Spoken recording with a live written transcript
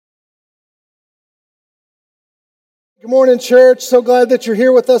Good morning, church. So glad that you're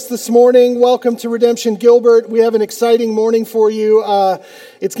here with us this morning. Welcome to Redemption Gilbert. We have an exciting morning for you.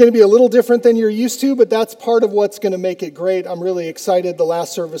 It's going to be a little different than you're used to, but that's part of what's going to make it great. I'm really excited. The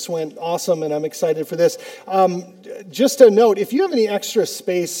last service went awesome, and I'm excited for this. Just a note, if you have any extra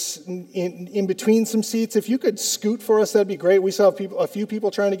space in between some seats, if you could scoot for us, that'd be great. We saw a few people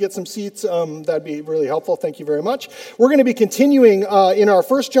trying to get some seats. That'd be really helpful. Thank you very much. We're going to be continuing in our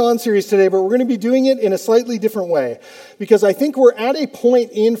First John series today, but we're going to be doing it in a slightly different way, because I think we're at a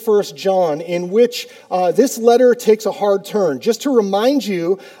point in First John in which this letter takes a hard turn. Just to remind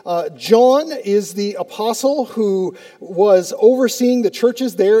you, John is the apostle who was overseeing the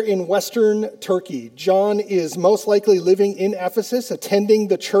churches there in Western Turkey. John is most likely living in Ephesus, attending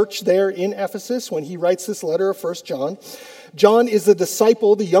the church there in Ephesus when he writes this letter of First John. John is the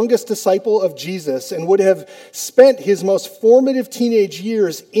disciple, the youngest disciple of Jesus, and would have spent his most formative teenage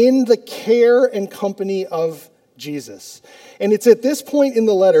years in the care and company of Jesus. And it's at this point in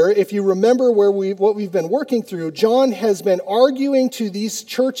the letter, if you remember what we've been working through, John has been arguing to these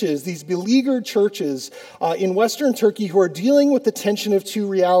churches, these beleaguered churches in Western Turkey who are dealing with the tension of two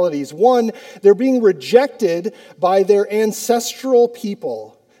realities. One, they're being rejected by their ancestral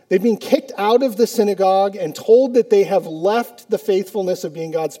people. They've been kicked out of the synagogue and told that they have left the faithfulness of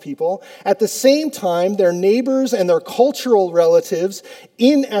being God's people. At the same time, their neighbors and their cultural relatives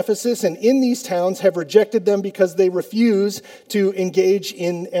in Ephesus and in these towns have rejected them because they refuse to engage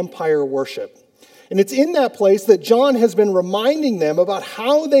in empire worship. And it's in that place that John has been reminding them about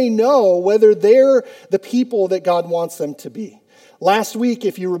how they know whether they're the people that God wants them to be. Last week,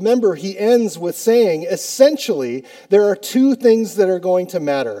 if you remember, he ends with saying, essentially, there are two things that are going to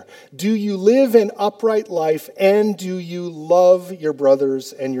matter. Do you live an upright life, and do you love your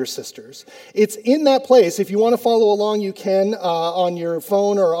brothers and your sisters? It's in that place. If you want to follow along, you can on your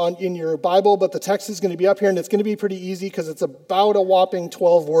phone or in your Bible, but the text is going to be up here, and it's going to be pretty easy because it's about a whopping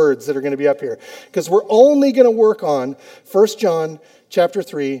 12 words that are going to be up here. Because we're only going to work on 1 John chapter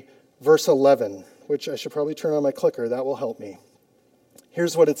 3, verse 11, which I should probably turn on my clicker. That will help me.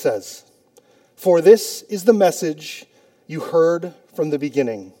 Here's what it says. For this is the message you heard from the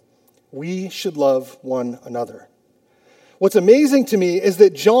beginning. We should love one another. What's amazing to me is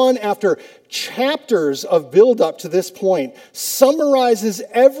that John, after chapters of build-up to this point, summarizes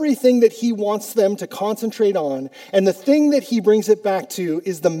everything that he wants them to concentrate on. And the thing that he brings it back to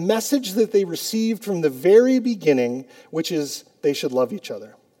is the message that they received from the very beginning, which is they should love each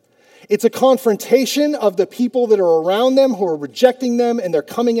other. It's a confrontation of the people that are around them who are rejecting them, and they're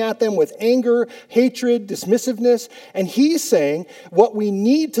coming at them with anger, hatred, dismissiveness. And he's saying what we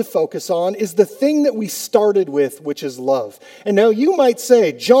need to focus on is the thing that we started with, which is love. And now you might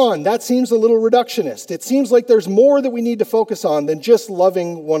say, John, that seems a little reductionist. It seems like there's more that we need to focus on than just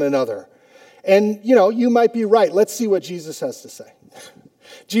loving one another. And, you might be right. Let's see what Jesus has to say.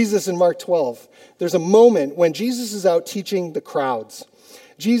 Jesus in Mark 12, there's a moment when Jesus is out teaching the crowds.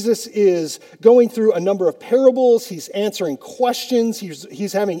 Jesus is going through a number of parables. He's answering questions.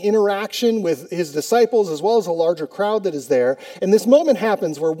 He's having interaction with his disciples as well as a larger crowd that is there. And this moment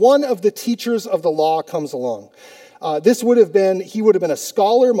happens where one of the teachers of the law comes along. He would have been a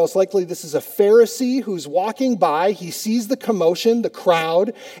scholar. Most likely this is a Pharisee who's walking by. He sees the commotion, the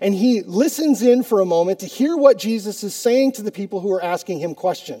crowd, and he listens in for a moment to hear what Jesus is saying to the people who are asking him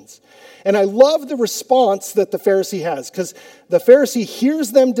questions. And I love the response that the Pharisee has, because the Pharisee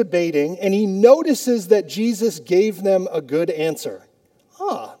hears them debating and he notices that Jesus gave them a good answer.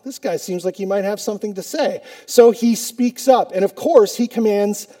 This guy seems like he might have something to say. So he speaks up. And of course, he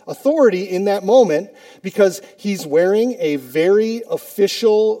commands authority in that moment because he's wearing a very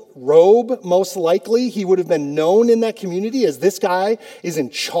official robe, most likely. He would have been known in that community as this guy is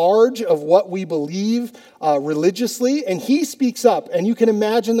in charge of what we believe religiously. And he speaks up, and you can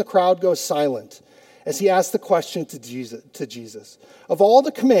imagine the crowd goes silent as he asks the question to Jesus. Of all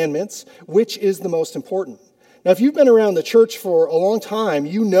the commandments, which is the most important? Now, if you've been around the church for a long time,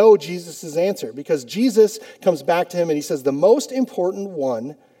 you know Jesus' answer, because Jesus comes back to him and he says, the most important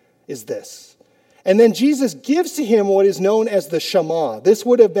one is this. And then Jesus gives to him what is known as the Shema. This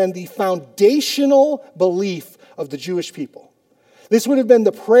would have been the foundational belief of the Jewish people. This would have been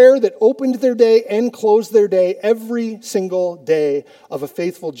the prayer that opened their day and closed their day every single day of a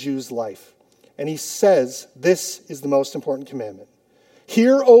faithful Jew's life. And he says, this is the most important commandment.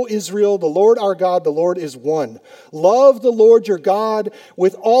 Hear, O Israel, the Lord our God, the Lord is one. Love the Lord your God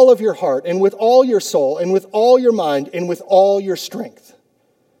with all of your heart and with all your soul and with all your mind and with all your strength.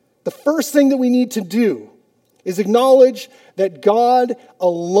 The first thing that we need to do is acknowledge that God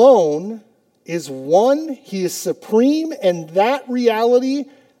alone is one. He is supreme, and that reality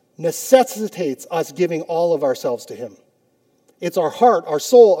necessitates us giving all of ourselves to him. It's our heart, our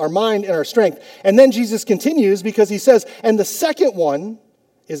soul, our mind, and our strength. And then Jesus continues because he says, and the second one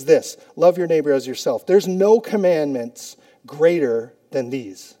is this: love your neighbor as yourself. There's no commandments greater than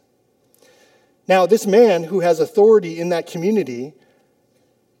these. Now, this man who has authority in that community,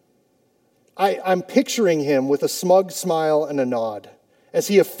 I'm picturing him with a smug smile and a nod as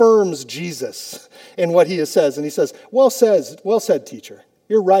he affirms Jesus in what he says. And he says, well said, teacher.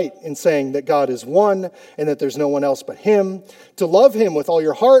 You're right in saying that God is one and that there's no one else but him. To love him with all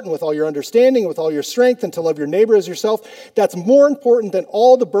your heart and with all your understanding, with all your strength, and to love your neighbor as yourself, that's more important than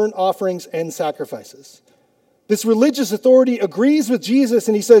all the burnt offerings and sacrifices. This religious authority agrees with Jesus,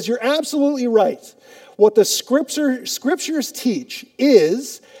 and he says, you're absolutely right. What the scriptures teach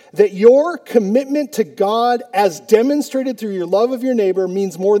is that your commitment to God, as demonstrated through your love of your neighbor,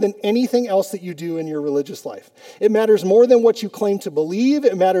 means more than anything else that you do in your religious life. It matters more than what you claim to believe.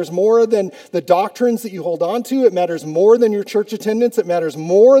 It matters more than the doctrines that you hold on to. It matters more than your church attendance. It matters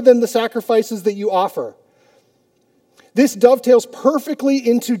more than the sacrifices that you offer. This dovetails perfectly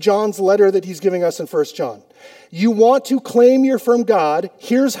into John's letter that he's giving us in 1 John. You want to claim you're from God,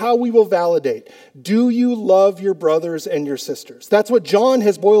 here's how we will validate. Do you love your brothers and your sisters? That's what John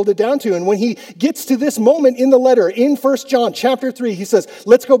has boiled it down to. And when he gets to this moment in the letter, in 1 John chapter 3, he says,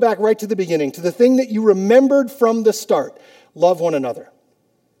 let's go back right to the beginning, to the thing that you remembered from the start. Love one another.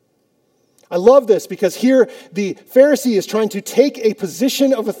 I love this because here the Pharisee is trying to take a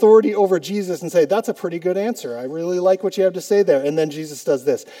position of authority over Jesus and say, that's a pretty good answer. I really like what you have to say there. And then Jesus does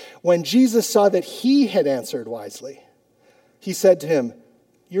this. When Jesus saw that he had answered wisely, he said to him,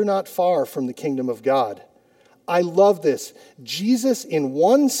 you're not far from the kingdom of God. I love this. Jesus, in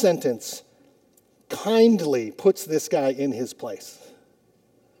one sentence, kindly puts this guy in his place.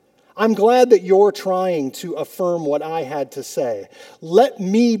 I'm glad that you're trying to affirm what I had to say. Let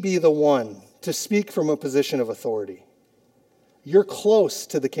me be the one to speak from a position of authority. You're close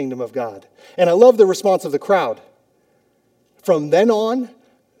to the kingdom of God. And I love the response of the crowd. From then on,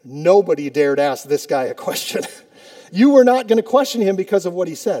 nobody dared ask this guy a question. You were not going to question him because of what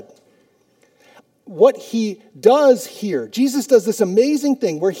he said. What he does here, Jesus does this amazing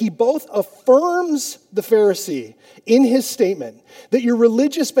thing where he both affirms the Pharisee in his statement that your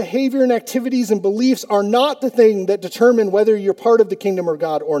religious behavior and activities and beliefs are not the thing that determine whether you're part of the kingdom of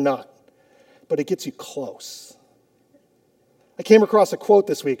God or not, but it gets you close. I came across a quote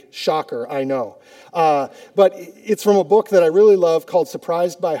this week, shocker, I know, but it's from a book that I really love called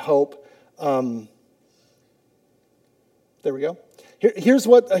Surprised by Hope. There we go. Here's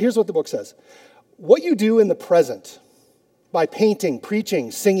what the book says. What you do in the present by painting, preaching,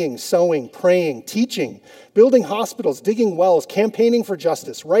 singing, sewing, praying, teaching, building hospitals, digging wells, campaigning for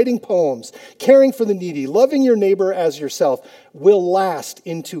justice, writing poems, caring for the needy, loving your neighbor as yourself will last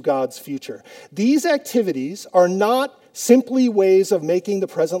into God's future. These activities are not simply ways of making the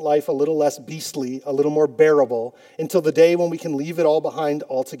present life a little less beastly, a little more bearable until the day when we can leave it all behind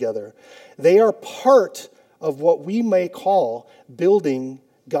altogether. They are part of what we may call building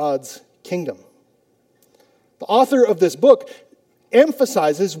God's kingdom. The author of this book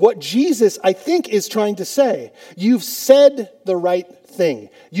emphasizes what Jesus, I think, is trying to say. You've said the right thing.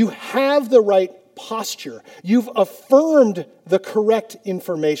 You have the right posture. You've affirmed the correct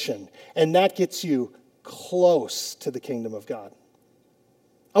information, and that gets you close to the kingdom of God.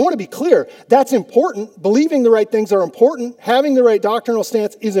 I want to be clear, that's important. Believing the right things are important. Having the right doctrinal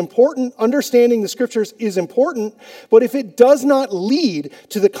stance is important. Understanding the scriptures is important. But if it does not lead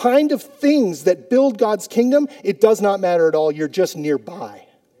to the kind of things that build God's kingdom, it does not matter at all. You're just nearby.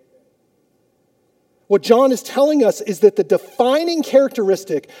 What John is telling us is that the defining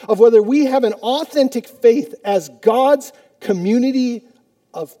characteristic of whether we have an authentic faith as God's community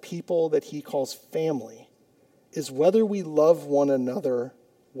of people that he calls family is whether we love one another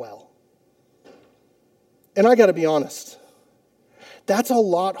well. And I got to be honest, that's a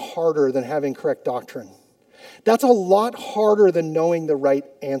lot harder than having correct doctrine. That's a lot harder than knowing the right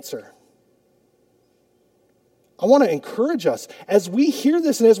answer. I want to encourage us, as we hear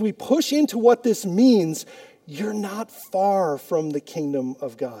this and as we push into what this means, you're not far from the kingdom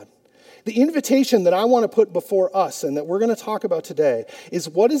of God. The invitation that I want to put before us and that we're going to talk about today is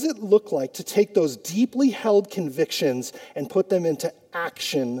what does it look like to take those deeply held convictions and put them into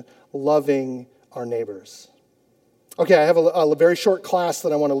action, loving our neighbors. Okay, I have a very short class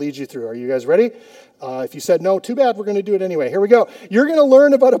that I want to lead you through. Are you guys ready? If you said no, too bad, we're going to do it anyway. Here we go. You're going to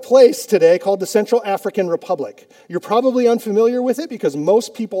learn about a place today called the Central African Republic. You're probably unfamiliar with it because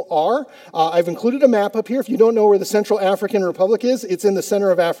most people are. I've included a map up here. If you don't know where the Central African Republic is, it's in the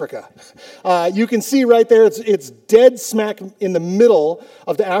center of Africa. You can see right there, it's dead smack in the middle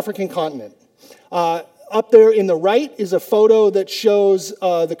of the African continent. Up there in the right is a photo that shows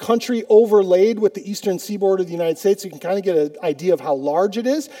the country overlaid with the eastern seaboard of the United States. You can kind of get an idea of how large it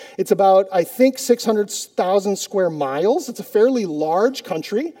is. It's about, I think, 600,000 square miles. It's a fairly large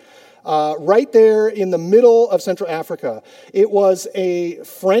country. Right there in the middle of Central Africa. It was a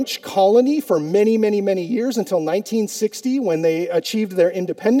French colony for many, many, many years until 1960 when they achieved their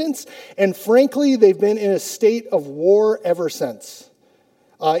independence. And frankly, they've been in a state of war ever since.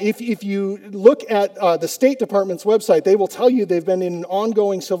 If you look at the State Department's website, they will tell you they've been in an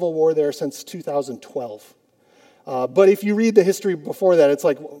ongoing civil war there since 2012. But if you read the history before that, it's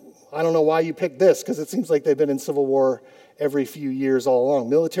like, I don't know why you picked this, because it seems like they've been in civil war every few years all along.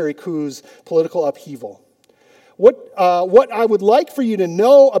 Military coups, political upheaval. What I would like for you to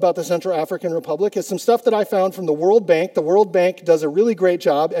know about the Central African Republic is some stuff that I found from the World Bank. The World Bank does a really great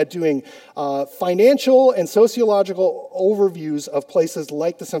job at doing financial and sociological overviews of places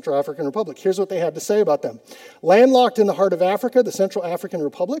like the Central African Republic. Here's what they had to say about them. Landlocked in the heart of Africa, the Central African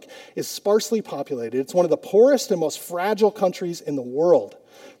Republic is sparsely populated. It's one of the poorest and most fragile countries in the world.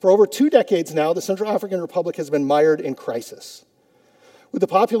 For over 2 decades now, the Central African Republic has been mired in crisis. With a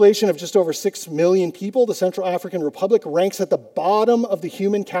population of just over 6 million people, the Central African Republic ranks at the bottom of the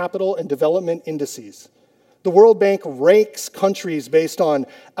human capital and development indices. The World Bank ranks countries based on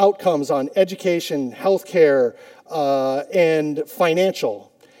outcomes on education, healthcare, and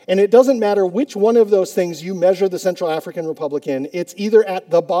financial. And it doesn't matter which one of those things you measure the Central African Republic in, it's either at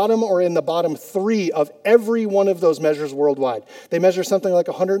the bottom or in the bottom 3 of every one of those measures worldwide. They measure something like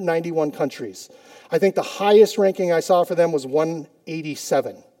 191 countries. I think the highest ranking I saw for them was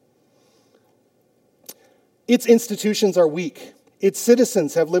 187. Its institutions are weak. Its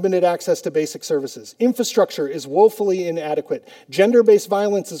citizens have limited access to basic services. Infrastructure is woefully inadequate. Gender-based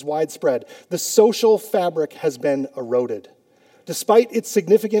violence is widespread. The social fabric has been eroded. Despite its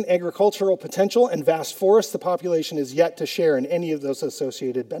significant agricultural potential and vast forests, the population is yet to share in any of those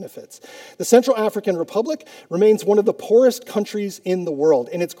associated benefits. The Central African Republic remains one of the poorest countries in the world,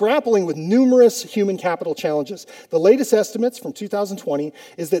 and it's grappling with numerous human capital challenges. The latest estimates from 2020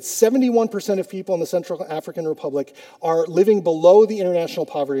 is that 71% of people in the Central African Republic are living below the international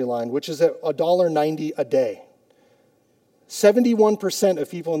poverty line, which is at $1.90 a day. 71%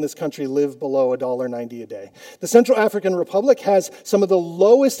 of people in this country live below $1.90 a day. The Central African Republic has some of the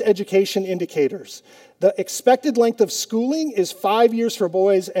lowest education indicators. The expected length of schooling is 5 years for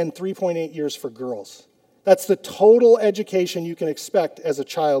boys and 3.8 years for girls. That's the total education you can expect as a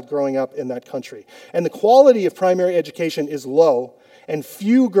child growing up in that country. And the quality of primary education is low, and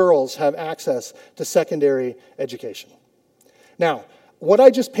few girls have access to secondary education. Now, what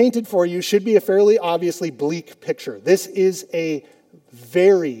I just painted for you should be a fairly obviously bleak picture. This is a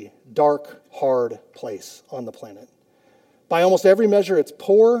very dark, hard place on the planet. By almost every measure, it's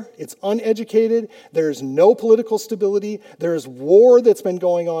poor, it's uneducated, there's no political stability, there's war that's been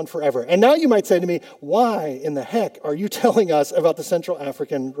going on forever. And now you might say to me, why in the heck are you telling us about the Central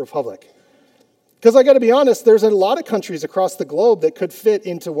African Republic? Because I got to be honest, there's a lot of countries across the globe that could fit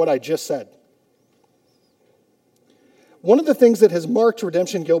into what I just said. One of the things that has marked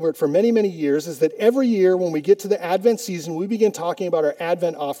Redemption Gilbert for many, many years is that every year when we get to the Advent season, we begin talking about our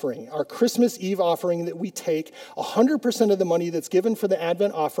Advent offering, our Christmas Eve offering that we take. 100% of the money that's given for the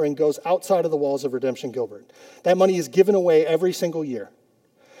Advent offering goes outside of the walls of Redemption Gilbert. That money is given away every single year.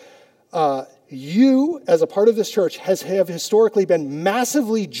 You, as a part of this church, have historically been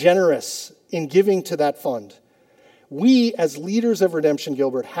massively generous in giving to that fund. We, as leaders of Redemption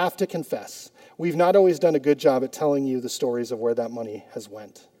Gilbert, have to confess we've not always done a good job at telling you the stories of where that money has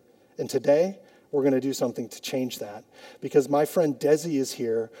went. And today, we're going to do something to change that. Because my friend Desi is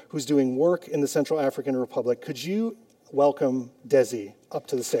here, who's doing work in the Central African Republic. Could you welcome Desi up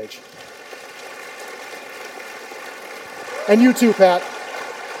to the stage? And you too, Pat.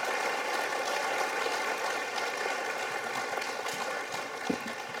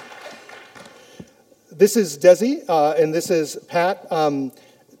 This is Desi, and this is Pat.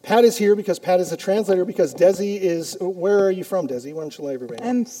 Pat is here because Pat is a translator, because Desi is... Where are you from, Desi? Why don't you let everybody know?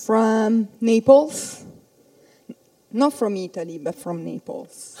 I'm from Naples. Not from Italy, but from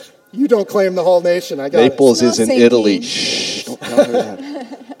Naples. You don't claim the whole nation. I got Naples it. is in Italy. Shh, don't tell her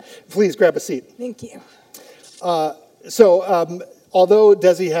that. Please grab a seat. Thank you. Although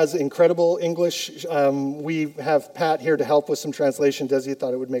Desi has incredible English, we have Pat here to help with some translation. Desi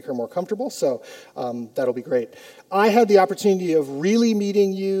thought it would make her more comfortable, so that'll be great. I had the opportunity of really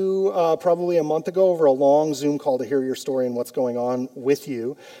meeting you probably a month ago over a long Zoom call to hear your story and what's going on with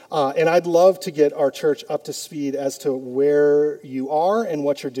you. And I'd love to get our church up to speed as to where you are and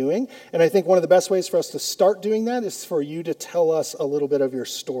what you're doing. And I think one of the best ways for us to start doing that is for you to tell us a little bit of your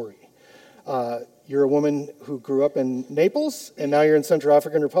story. You're a woman who grew up in Naples, and now you're in Central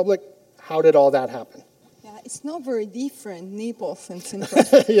African Republic. How did all that happen? Yeah, it's not very different, Naples and Central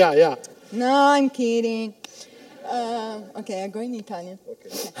Africa. Yeah. No, I'm kidding. Okay, I go in Italian.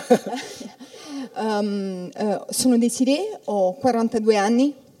 Sono Desiree, ho 42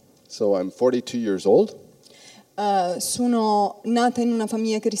 anni. So I'm 42 years old. Sono nata in una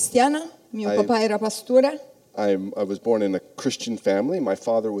famiglia cristiana. Mio papà era pastore. I was born in a Christian family. My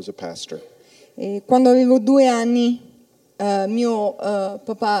father was a pastor. E quando avevo 2 anni, mio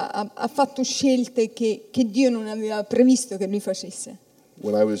papà ha fatto scelte che Dio non aveva previsto che lui facesse.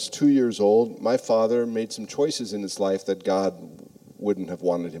 When I was 2 years old, my father made some choices in his life that God wouldn't have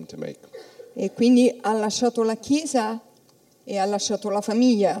wanted him to make. E quindi ha lasciato la chiesa e ha lasciato la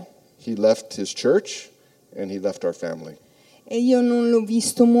famiglia. He left his church and he left our family. E io non l'ho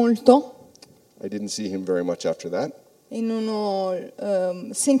visto molto I didn't see him very much after that. e non ho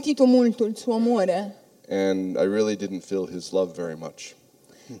sentito molto il suo amore. And I really didn't feel his love very much.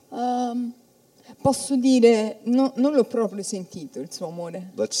 Posso dire, non l'ho proprio sentito il suo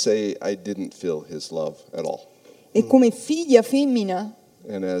amore. Let's say I didn't feel his love at all. E come figlia femmina,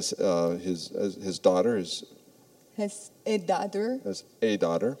 And as his daughter, as a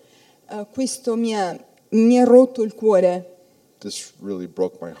daughter, questo mi ha rotto il cuore. this really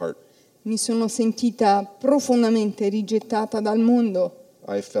broke my heart. Mi sono sentita profondamente rigettata dal mondo.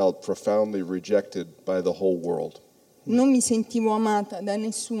 I felt profoundly rejected by the whole world. Non mi sentivo amata da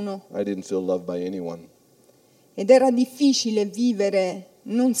nessuno. I didn't feel loved by anyone. Ed era difficile vivere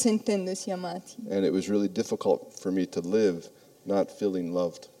non sentendosi amati. And it was really difficult for me to live not feeling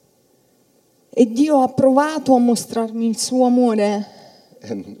loved. E Dio ha provato a mostrarmi il suo amore.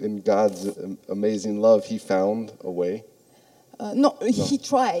 And in God's amazing love, he found a way. He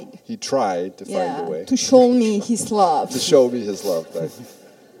tried. He tried to find a way. To show me his love. To show me his love. Right?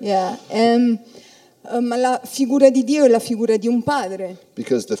 Yeah. Ma la figura di Dio è la figura di un padre.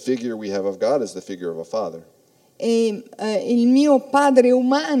 Because the figure we have of God is the figure of a father. E il mio padre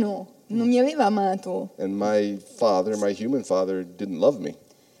umano non mi aveva amato. And my father, my human father, didn't love me.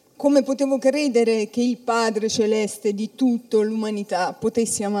 Come potevo credere che il Padre Celeste di tutta l'umanità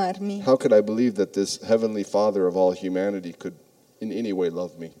potesse amarmi? How could I believe that this heavenly Father of all humanity could in any way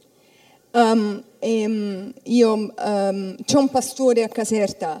love me? C'è un pastore a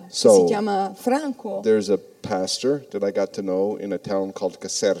Caserta che si chiama Franco. There's a pastor that I got to know in a town called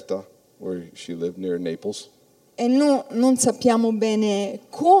Caserta, where she lived near Naples. E non sappiamo bene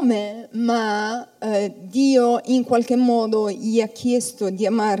come, ma Dio in qualche modo gli ha chiesto di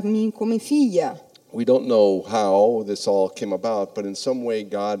amarmi come figlia. We don't know how this all came about, but in some way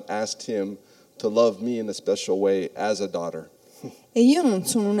God asked him to love me in a special way as a daughter. E io non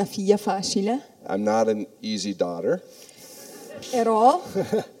sono una figlia facile. I'm not an easy daughter. Però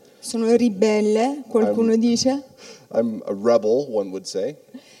sono ribelle, qualcuno dice. I'm a rebel, one would say.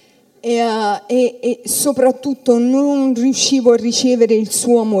 E soprattutto non riuscivo a ricevere il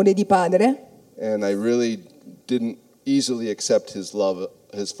suo amore di padre. And I really didn't easily accept his love,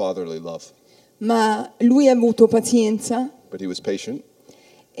 his fatherly love. Ma lui ha avuto pazienza. But he was patient.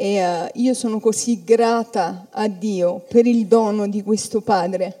 E io sono così grata a Dio per il dono di questo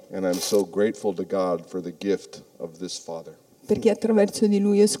padre. And I'm so grateful to God for the gift of this father. Perché attraverso di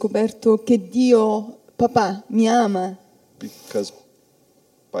lui ho scoperto che Dio, papà, mi ama. Because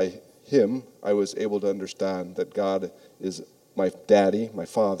by him, I was able to understand that God is my daddy, my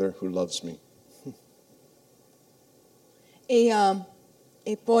father, who loves me.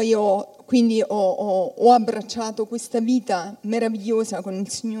 E poi ho abbracciato questa vita meravigliosa con il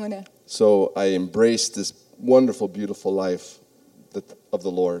Signore. So I embraced this wonderful, beautiful life of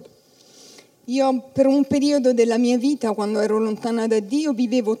the Lord. Io per un periodo della mia vita, quando ero lontana da Dio,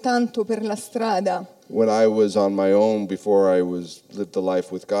 vivevo tanto per la strada. When I was on my own, before I lived the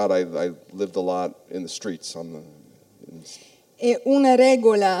life with God, I lived a lot in the streets. E una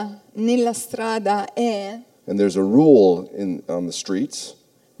regola nella strada è And there's a rule on the streets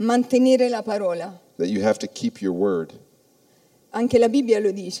mantenere la parola. that you have to keep your word. Anche la Bibbia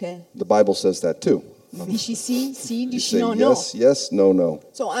lo dice. The Bible says that too. Dici sì, sì, You dici say no, yes, yes, no, no.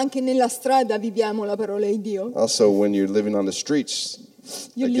 So, anche nella strada viviamo la parola di Dio. Also, when you're living on the streets,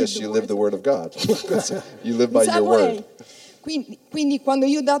 I guess you live the word of God. You live by your word. Quindi quando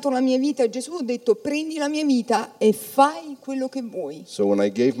io ho dato la mia vita a Gesù ho detto prendi la mia vita e fai quello che vuoi. So when I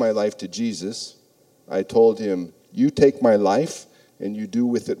gave my life to Jesus, I told him, you take my life and you do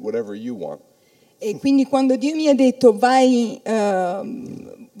with it whatever you want. E quindi quando Dio mi ha detto vai,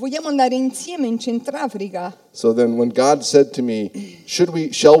 vogliamo andare insieme in Centrafrica. So then when God said to me,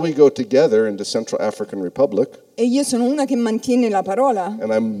 shall we go together into Central African Republic? E io sono una che mantiene la parola.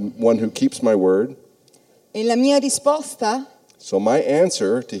 And I'm one who keeps my word. E la mia risposta? So my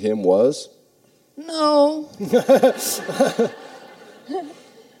answer to him was, no.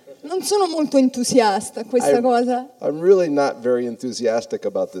 Non sono molto entusiasta a questa cosa. I'm really not very enthusiastic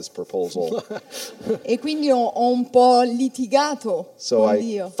about this proposal. E quindi ho un po' litigato So con I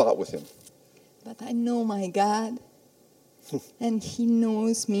Dio. fought with him. But I know my God, and He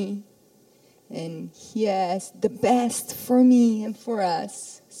knows me, and He has the best for me and for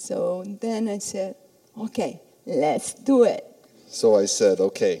us. So then I said, okay, let's do it. So I said,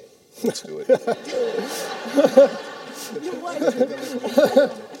 okay, let's do it.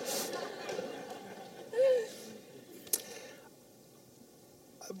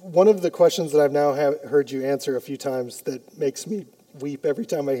 One of the questions that I've now heard you answer a few times that makes me weep every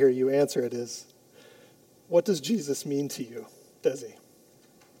time I hear you answer it is, what does Jesus mean to you, Desi?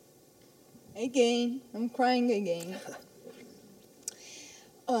 Again, I'm crying again.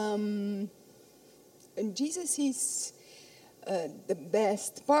 Jesus is the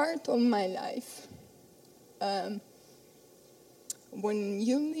best part of my life. When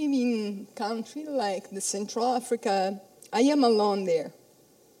you live in a country like the Central Africa, I am alone there.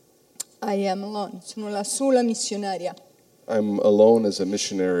 I am alone. Sono la sola missionaria. I'm alone as a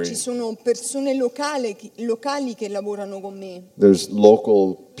missionary. Ci sono persone locali che lavorano con me. There's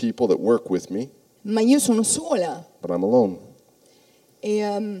local people that work with me, Ma io sono sola. but I'm alone.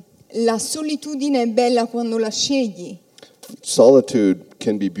 E la solitudine è bella quando la scegli, Solitude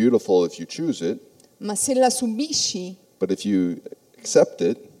can be beautiful if you choose it, ma se la subisci, but if you accept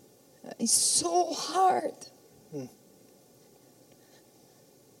it, it's so hard.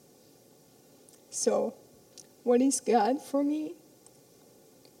 So, what is God for me?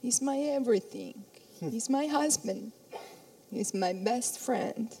 He's my everything. He's my husband. He's my best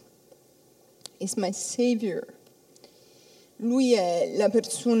friend. He's my savior. Lui è la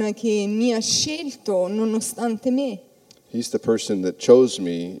persona che mi ha scelto nonostante me. he's the person that chose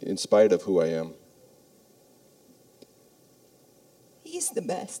me in spite of who I am. He's the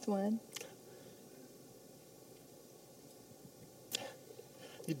best one.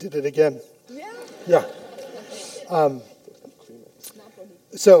 You did it again. Yeah. Yeah.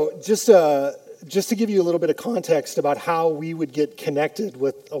 So just to give you a little bit of context about how we would get connected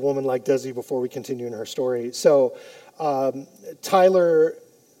with a woman like Desi before we continue in her story. So Tyler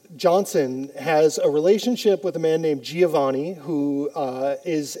Johnson has a relationship with a man named Giovanni, who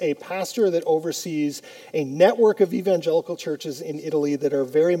is a pastor that oversees a network of evangelical churches in Italy that are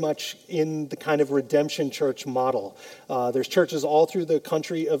very much in the kind of redemption church model. There's churches all through the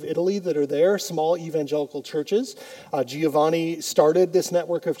country of Italy that are there, small evangelical churches. Giovanni started this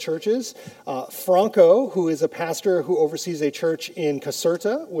network of churches. Franco, who is a pastor who oversees a church in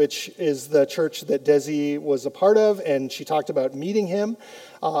Caserta, which is the church that Desi was a part of, and she talked about meeting him.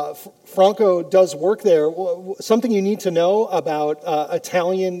 Franco does work there. Something you need to know about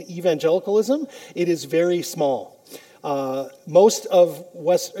Italian evangelicalism, it is very small. Most of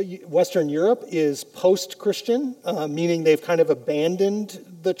Western Europe is post-Christian, meaning they've kind of abandoned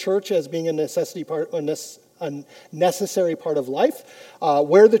the church as being a necessary part of life.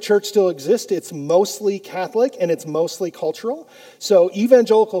 Where the church still exists, it's mostly Catholic and it's mostly cultural. So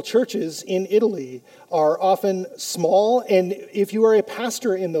evangelical churches in Italy are often small, and if you are a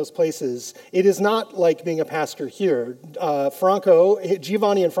pastor in those places, it is not like being a pastor here.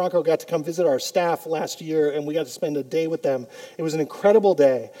 Giovanni and Franco got to come visit our staff last year, and we got to spend a day with them. It was an incredible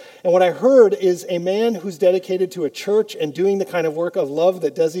day. And what I heard is a man who's dedicated to a church and doing the kind of work of love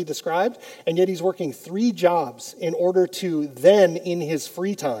that Desi described, and yet he's working 3 jobs in order to then, in his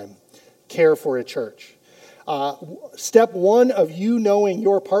free time, care for a church. Step 1 of you knowing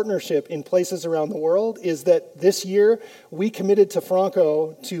your partnership in places around the world is that this year we committed to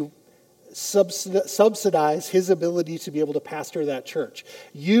Franco to subsidize his ability to be able to pastor that church.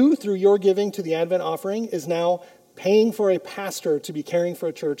 You, through your giving to the Advent offering, is now paying for a pastor to be caring for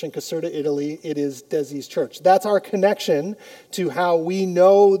a church in Caserta, Italy. It is Desi's church. That's our connection to how we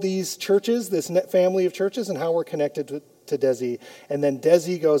know these churches, this family of churches, and how we're connected to Desi. And then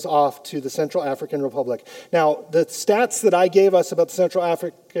Desi goes off to the Central African Republic. Now, the stats that I gave us about the Central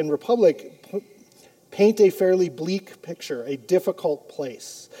African Republic paint a fairly bleak picture, a difficult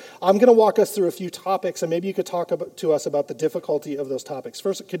place. I'm going to walk us through a few topics, and maybe you could talk to us about the difficulty of those topics.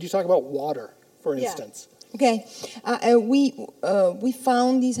 First, could you talk about water, for instance? Okay, we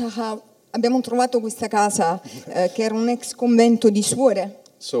found this house. Abbiamo trovato questa casa che era un ex convento di suore.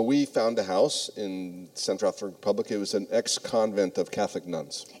 So we found a house in Central African Republic. It was an ex-convent of Catholic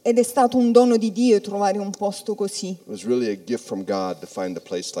nuns. Ed è stato un dono di Dio trovare un posto così. It was really a gift from God to find a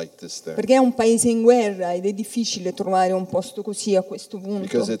place like this there. Perché è un paese in guerra ed è difficile trovare un posto così a questo punto.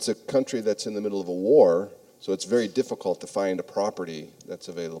 Because it's a country that's in the middle of a war, so it's very difficult to find a property that's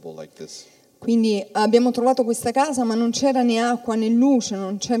available like this. Quindi abbiamo trovato questa casa, ma non c'era né acqua né luce,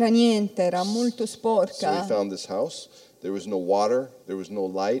 non c'era niente, era molto So sporca. we found this house. There was no water, there was no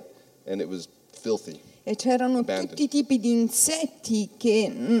light, and it was filthy. E c'erano Abandoned. tutti i tipi di insetti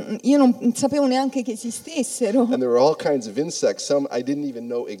che io non sapevo neanche che esistessero. And there were all kinds of insects, some I didn't even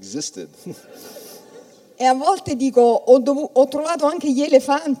know existed. E a volte dico, ho trovato anche gli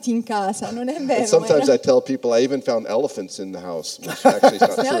elefanti in casa, non è And vero? sometimes era- I tell people I even found elephants in the house, which actually is not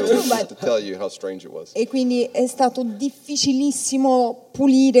It's not true, true, it's just but- to tell you how strange it was. E quindi è stato difficilissimo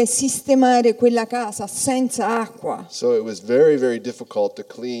pulire, sistemare quella casa senza acqua. So it was very, very difficult to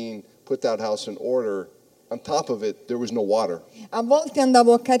clean, put that house in order. On top of it, there was no water. A volte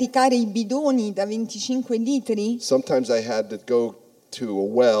andavo a caricare i bidoni da 25 litri Sometimes I had to go to a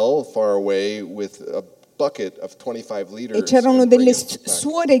well far away with a bucket of 25 liters. e c'erano and bring delle it back.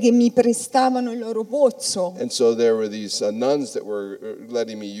 suore che mi prestavano il loro pozzo, And so there were these nuns that were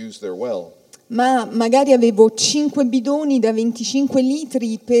letting me use their well. ma magari avevo 5 bidoni da 25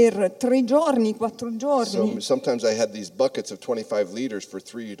 litri per 3 giorni, 4 giorni. So sometimes I had these buckets of 25 liters for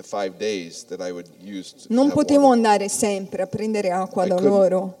 3 to 5 days that I would use to Non have potevo water. andare sempre a prendere acqua da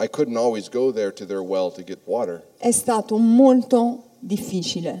loro. I couldn't always go there to their well to get water. È stato molto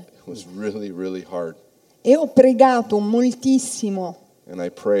difficile. It was really, really hard. E ho pregato moltissimo, And I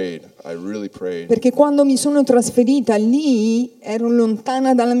prayed. I really prayed. perché quando mi sono trasferita lì ero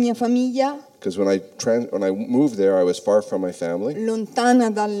lontana dalla mia famiglia, Because when I moved there, I was far from my family, lontana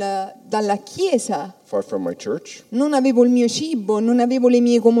dalla chiesa, far from my church. non avevo il mio cibo, non avevo le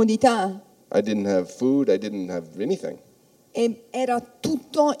mie comodità I didn't have food. I didn't have anything. e era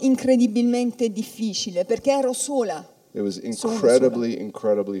tutto incredibilmente difficile perché ero sola. It was Sola.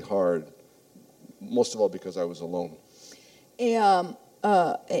 incredibly hard. Most of all because I was alone.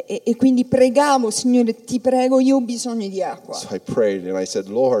 E quindi pregavo, Signore, ti prego, io ho bisogno di acqua. So I prayed and I said,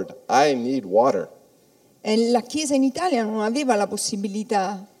 Lord, I need water. E la chiesa in Italia non aveva la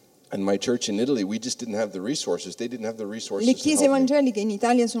possibilità. And my church in Italy, we just didn't have the resources. They didn't have the resources Le to chiese help me. evangeliche in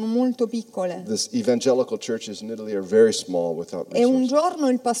Italia sono molto piccole. The evangelical churches in Italy are very small without E un resources. giorno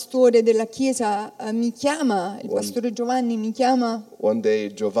il pastore della chiesa mi chiama, il pastore Giovanni mi chiama One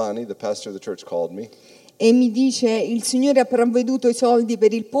day, Giovanni, the pastor of the church, called me. e mi dice: il Signore ha provveduto i soldi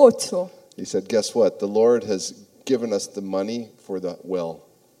per il pozzo. He said, guess what? The Lord has given us the money for the well.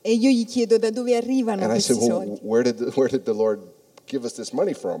 E io gli chiedo da dove arrivano And I questi said, well, soldi. where did the Lord give us this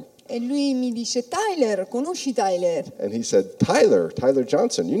money from? E lui mi dice: Tyler, conosci Tyler? And he said, Tyler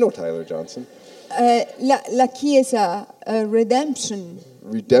Johnson. You know Tyler Johnson. La chiesa Redemption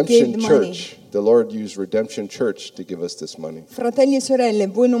Redemption gave the money. Church. The Lord used Redemption Church to give us this money. Fratelli e sorelle,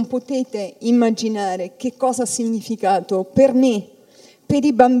 voi non potete immaginare che cosa ha significato per me, per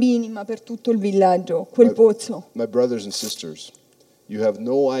i bambini, ma per tutto il villaggio, quel pozzo. My brothers and sisters, you have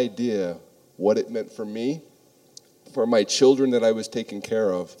no idea what it meant for me, for my children that I was taking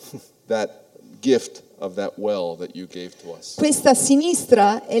care of, that gift of that well that you gave to us. Questa a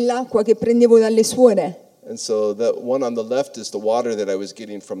sinistra è l'acqua che prendevo dalle suore, And so the one on the left is the water that I was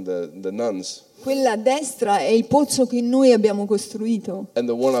getting from the nuns. quella a destra è il pozzo che noi abbiamo costruito. And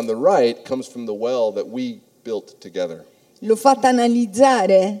the one on the right comes from the well that we built together. L'ho fatta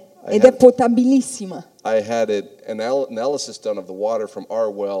analizzare ed è potabilissima. I had an analysis done of the water from our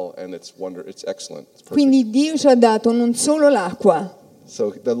well, and it's excellent. It's perfect. Quindi Dio ci ha dato non solo l'acqua,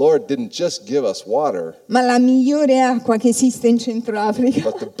 So the Lord didn't just give us water, ma la migliore acqua che esiste in Centroafrica.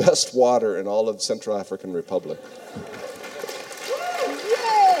 but the best water in all of Central African Republic.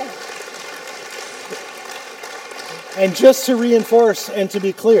 And just to reinforce and to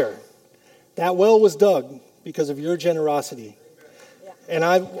be clear, that well was dug because of your generosity. And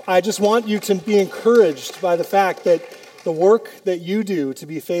I just want you to be encouraged by the fact that the work that you do to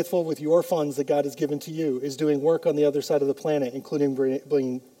be faithful with your funds that God has given to you is doing work on the other side of the planet, including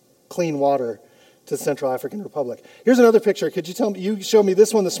bringing clean water to the Central African Republic. Here's another picture. Could you tell me, you showed me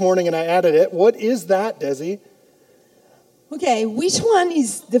this one this morning and I added it. What is that, Desi? Okay, which one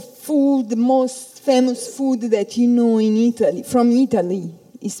is the most famous food that you know in Italy, from Italy?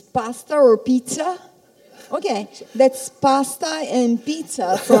 Is pasta or pizza? Okay, that's pasta and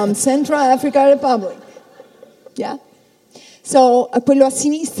pizza from Central African Republic. Yeah. So, quello a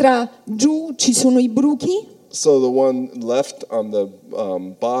sinistra giù ci sono i bruchi. So the one left on the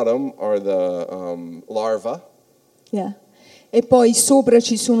bottom are the larvae. Yeah. E poi sopra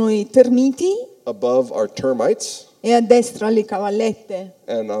ci sono i termiti. Above are termites. E a destra le cavallette.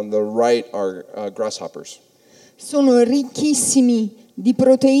 And on the right are grasshoppers. Sono ricchissimi di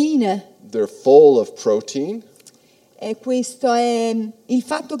proteine. They're full of protein. E questo è il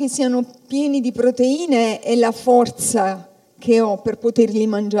fatto che siano pieni di proteine e la forza che ho per poterli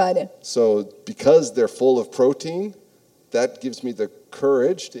mangiare. So because they're full of protein, that gives me the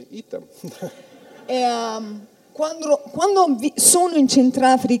courage to eat them. E, quando sono in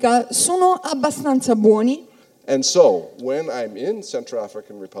Centrafrica sono abbastanza buoni. And so when I'm in Central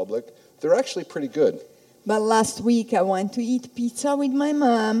African Republic, they're actually pretty good. But last week I went to eat pizza with my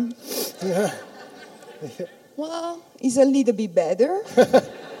mom. Well, it's a little bit better.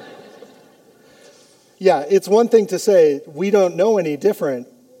 Yeah, it's one thing to say, we don't know any different.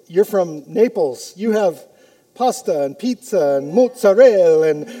 You're from Naples. You have pasta and pizza and mozzarella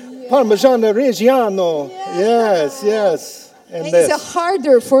and Parmigiano Reggiano. Yeah. Yes. And it's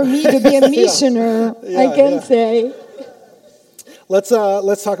harder for me to be a missioner, I can say. Let's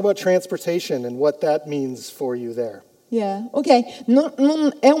talk about transportation and what that means for you there. Yeah, ok.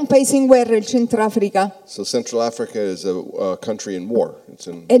 Non è un paese in guerra il Centrafrica. So Central Africa is a country in war.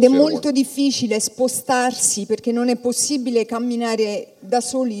 Ed è molto difficile spostarsi perché non è possibile camminare da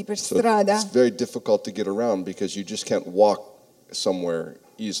soli per strada. It's very difficult to get around because you just can't walk somewhere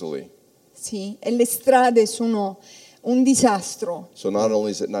easily. Sì, e le strade sono un disastro. So not only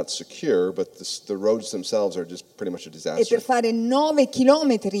is it not secure, but the roads themselves are just pretty much a E disaster. per fare 9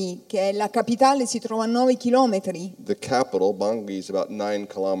 chilometri, che è la capitale si trova a 9 chilometri. The capital, Bangui, is about 9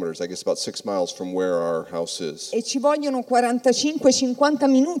 kilometers, I guess about 6 miles from where our house is. E ci vogliono 45-50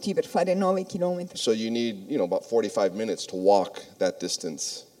 minuti per fare 9 chilometri. So you need, about 45 minutes to walk that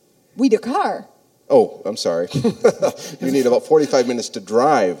distance. With a car. Oh, I'm sorry. You need about 45 minutes to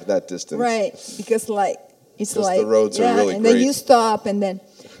drive that distance. Right, because it's like, the roads are really and great. then you stop and then.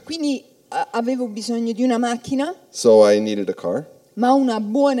 Quindi avevo bisogno di una macchina. So I needed a car. Ma una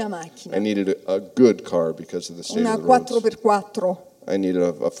buona macchina. I needed a good car because of the state Una of the roads. 4x4. I needed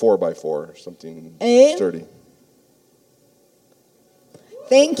a 4x4, something sturdy.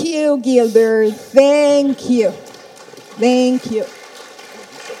 Thank you, Gilbert. Thank you. Thank you.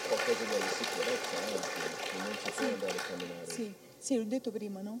 Sì, l'ho detto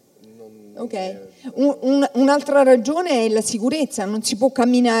prima, no? Ok. Un'altra ragione è la sicurezza, non si può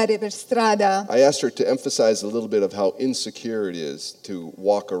camminare per strada. I asked her to emphasize a little bit of how insecure it is to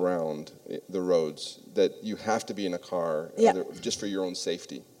walk around the roads, that you have to be in a car just for your own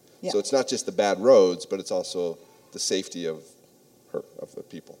safety. Yeah. So it's not just the bad roads, but it's also the safety of the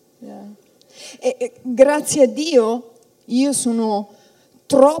people. Yeah. E grazie a Dio io sono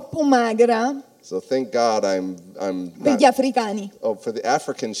troppo magra. So thank God I'm per gli africani. Oh, for the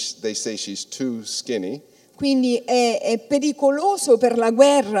Africans, they say she's too skinny. Quindi è pericoloso per la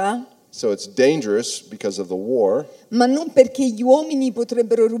guerra. So it's dangerous because of the war. Ma non perché gli uomini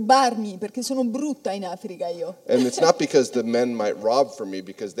potrebbero rubarmi, perché sono brutta in Africa io. And it's not because the men might rob from me,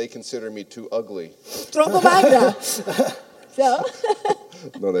 because they consider me too ugly. Troppo magra. So?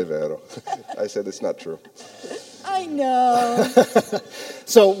 Non è vero. I said it's not true. I know.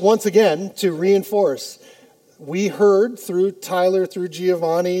 So once again, to reinforce, we heard through Tyler, through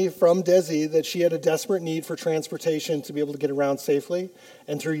Giovanni, from Desi, that she had a desperate need for transportation to be able to get around safely.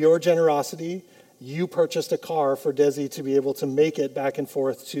 And through your generosity, you purchased a car for Desi to be able to make it back and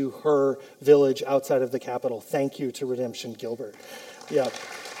forth to her village outside of the capital. Thank you to Redemption Gilbert. Yeah.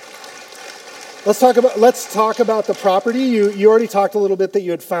 Let's talk about the property. You already talked a little bit that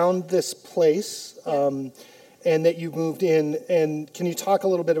you had found this place. And that you moved in, and can you talk a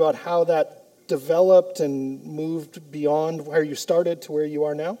little bit about how that developed and moved beyond where you started to where you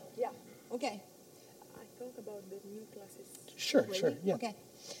are now? Yeah, okay. I talk about the new classes. Sure, yeah.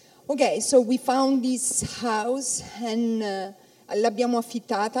 Okay, so we found this house and l'abbiamo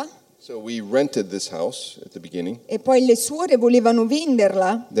affittata. So we rented this house at the beginning. E poi le suore volevano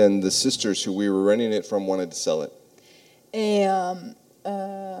venderla. Then the sisters who we were renting it from wanted to sell it.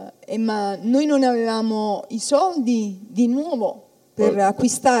 Ma noi non avevamo i soldi di nuovo per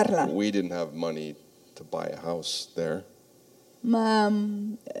acquistarla. We didn't have money to buy a house there. Ma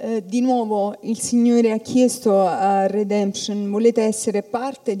di nuovo il Signore ha chiesto a Redemption: volete essere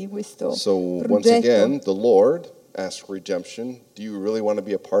parte di questo progetto? Once again, the Lord asked Redemption, do you really want to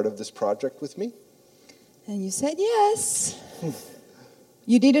be a part of this project with me? And you said yes.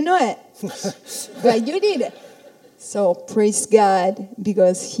 You didn't know it, but you did it. So praise God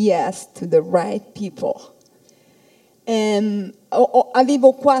because He asked to the right people.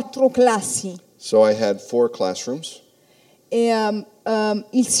 Avevo 4 classi So I had 4 classrooms. e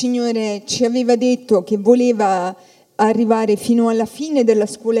il Signore ci aveva detto che voleva arrivare fino alla fine della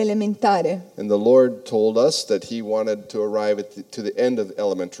scuola elementare. And the Lord told us that He wanted to arrive to the end of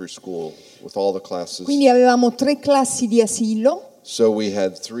elementary school with all the classes. Quindi avevamo 3 classi di asilo So we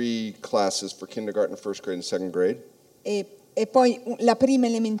had 3 classes for kindergarten, first grade, and second grade. e poi la prima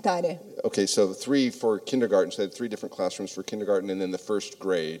elementare. Okay, so 3 for kindergarten. So they had 3 different classrooms for kindergarten and then the first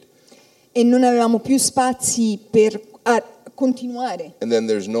grade. E non avevamo più spazi per continuare. And then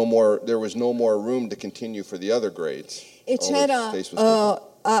there was no more room to continue for the other grades. E All the c'era, space was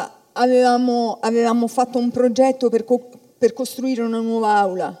taken. avevamo fatto un progetto per costruire una nuova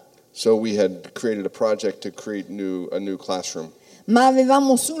aula, So we had created a project to create a new classroom. ma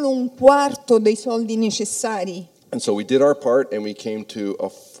avevamo solo un quarto dei soldi necessari. And so we did our part and we came to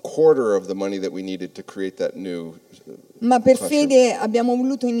a quarter of the money that we needed to create that new Ma per classroom. fede abbiamo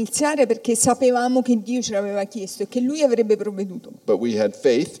voluto iniziare perché sapevamo che Dio ce l'aveva chiesto e che Lui avrebbe provveduto. But we had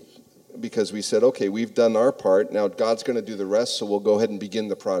faith because we said, okay, we've done our part. Now God's going to do the rest, so we'll go ahead and begin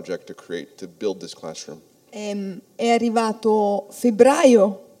the project to build this classroom. È arrivato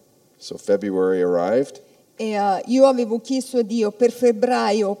febbraio So February arrived. e io avevo chiesto a Dio per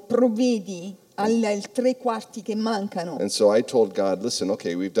febbraio provvedi al 3/4 che mancano. And so I told God, listen,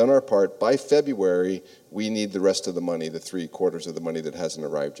 okay, we've done our part. By February, we need the rest of the money, the 3/4 of the money that hasn't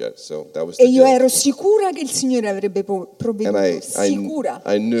arrived yet. So that was the E io deal. ero sicura che il Signore avrebbe And provveduto, sicura.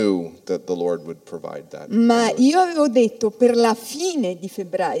 I knew that the Lord would provide that. Ma io avevo detto per la fine di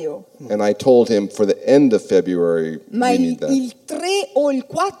febbraio, And I told him for the end of February, ma we need that. il 3 o il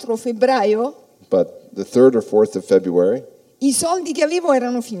 4 febbraio But the 3rd or 4th of February, i soldi che avevo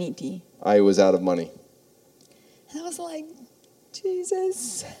erano finiti. I was out of money. And I was like,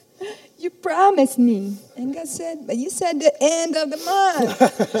 Jesus, you promised me. And God said, but you said the end of the month.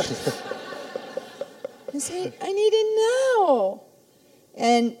 I said, I need it now.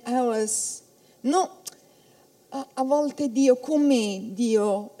 And I was, no, a volte Dio, con me,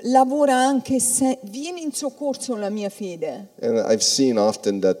 Dio lavora anche se viene in soccorso la mia fede. And I've seen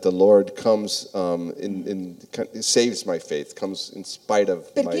often that the Lord comes saves my faith, comes in spite of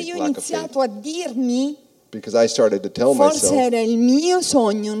Perché my io ho lack of faith. iniziato a dirmi, Because I started to tell forse myself, era il mio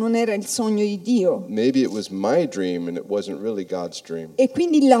sogno, non era il sogno di Dio. maybe it was my dream and it wasn't really God's dream. E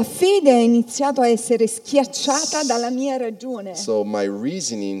quindi la fede ha iniziato a essere schiacciata dalla mia ragione. So my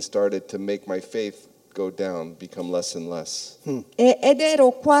reasoning started to make my faith go down, become less and less. Ed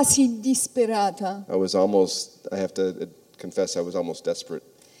ero quasi disperata. I have to confess, I was almost desperate.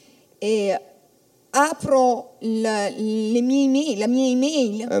 E apro la mia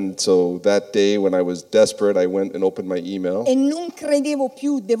email And so that day when I was desperate, I went and opened my email. e non credevo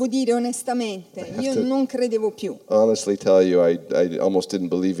più, devo dire onestamente. Io to- non credevo più. Honestly tell you, I almost didn't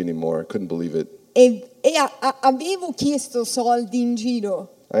believe anymore. I couldn't believe it. Avevo chiesto soldi in giro,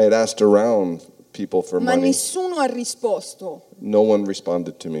 I had asked around people for ma money. nessuno ha risposto. No one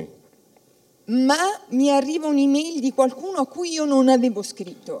responded to me. Ma mi arriva un'email di qualcuno a cui io non avevo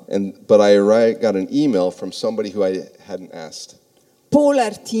scritto. But I got an email from somebody who I hadn't asked. Paul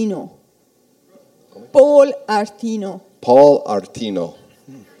Artino. Paul Artino. Paul Artino.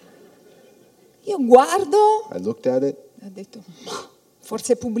 Io guardo, I looked at it. ho detto, ma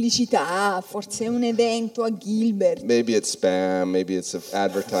forse è pubblicità, forse è un evento a Gilbert. Maybe it's spam, maybe it's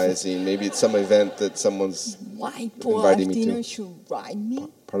advertising, maybe it's some event that someone's Why Paul inviting me Artino to. should write me?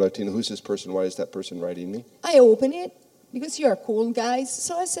 Paul Artino, who's this person? Why is that person writing me? I open it because you are cool guys.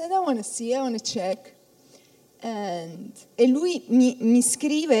 So I said, I want to see, I want to check. E lui mi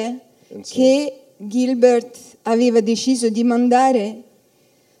scrive And so- che Gilbert aveva deciso di mandare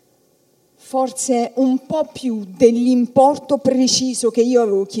forse un po' più dell'importo preciso che io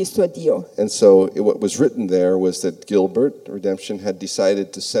avevo chiesto a Dio. And so what was written there was that Gilbert Redemption had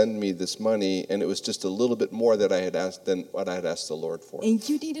decided to send me this money, and it was just a little bit more that I had asked than what I had asked the Lord for. And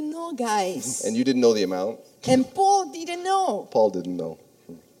you didn't know, guys. And you didn't know the amount. And Paul didn't know. Paul didn't know.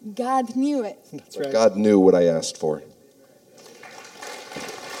 God knew it. That's right. God knew what I asked for.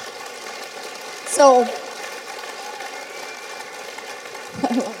 So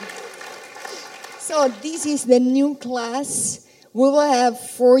this is the new class. We will have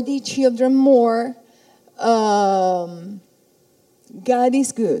 40 children more. God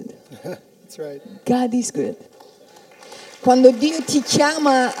is good. That's right. God is good. Quando Dio ti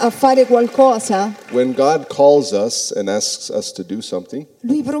chiama a fare qualcosa, When God calls us and asks us to do something,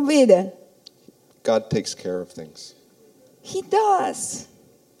 Lui provvede. God takes care of things. He does.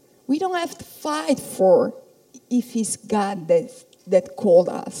 We don't have to fight for if it's God that called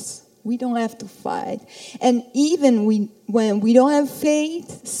us. We don't have to fight. And even when we don't have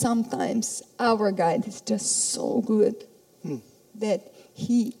faith, sometimes our God is just so good that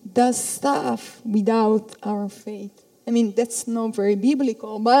he does stuff without our faith. I mean, that's not very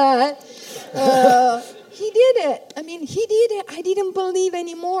biblical, but he did it. I mean, he did it. I didn't believe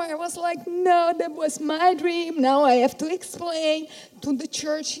anymore. I was like, no, that was my dream. Now I have to explain to the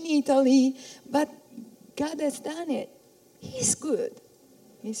church in Italy. But God has done it. He's good.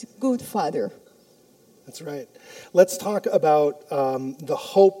 He's a good Father. That's right. Let's talk about the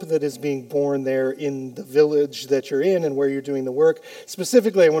hope that is being born there in the village that you're in and where you're doing the work.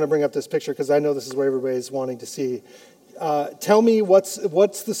 Specifically, I want to bring up this picture because I know this is what everybody's wanting to see. Tell me what's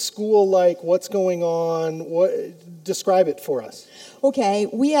the school like? What's going on? Describe it for us. Okay,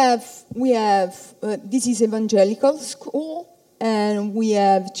 we have this is evangelical school, and we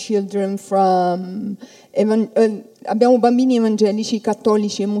have children from abbiamo bambini evangelici,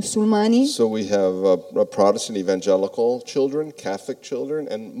 cattolici e musulmani. So we have Protestant evangelical children, Catholic children,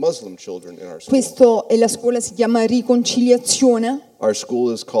 and Muslim children in our school. Questo e la scuola si chiama Riconciliazione. Our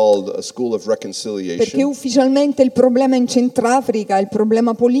school is called a school of Perché reconciliation ufficialmente il problema in Centrafrica, il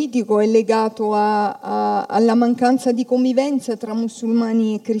problema politico è legato alla mancanza di convivenza tra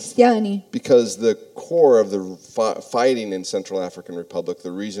musulmani e cristiani. because the core of the fighting in Central African Republic,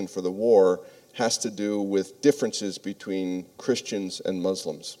 the reason for the war, has to do with differences between Christians and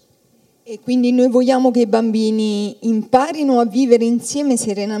Muslims. E quindi noi vogliamo che i bambini imparino a vivere insieme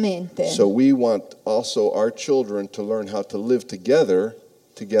serenamente. So we want also our children to learn how to live together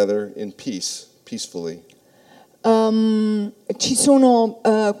in peace, peacefully. Ci sono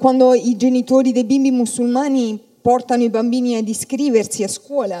quando i genitori dei bimbi musulmani portano i bambini ad iscriversi a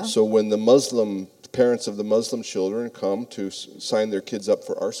scuola. So when the parents of the Muslim children come to sign their kids up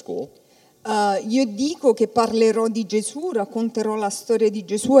for our school, Io dico che parlerò di Gesù, racconterò la storia di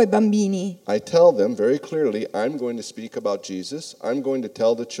Gesù ai bambini. I tell them very clearly, I'm going to speak about Jesus. I'm going to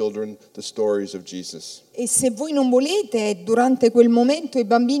tell the children the stories of Jesus. E se voi non volete, durante quel momento i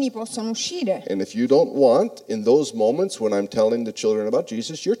bambini possono uscire. And if you don't want, in those moments when I'm telling the children about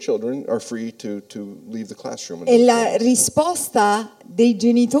Jesus, your children are free to leave the classroom. E la risposta dei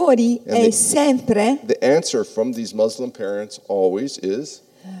genitori è sempre: The answer from these Muslim parents always is,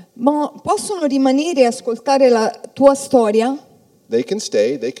 ma possono rimanere e ascoltare la tua storia? they can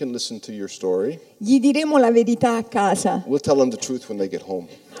stay, they can listen to your story. Gli diremo la verità a casa. We'll tell them the truth when they get home.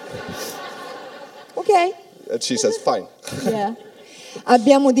 Ok? And she says, fine. Yeah.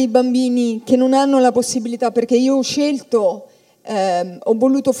 Abbiamo dei bambini che non hanno la possibilità, perché io ho scelto, ho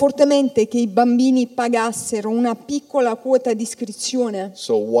voluto fortemente che i bambini pagassero una piccola quota di iscrizione.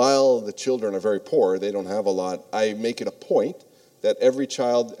 So while the children are very poor, they don't have a lot, I make it a point that every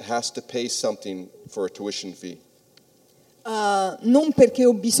child has to pay something for a tuition fee. Non perché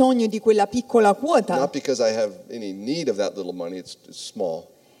ho bisogno di quella piccola quota, Not because I have any need of that little money, it's small.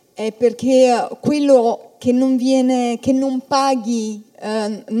 è perché quello che non viene, che non paghi,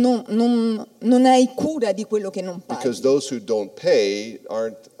 non hai cura di quello che non paghi. Because those who don't pay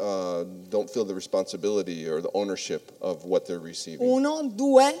don't feel the responsibility or the ownership of what they're receiving. 1,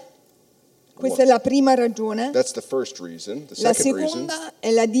 2, questa è la prima ragione. That's the first reason. The La second reason, seconda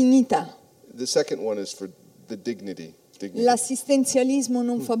è la dignità. the second one is for the dignity. L'assistenzialismo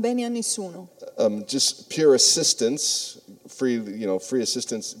non fa bene a nessuno. Just pure assistance, free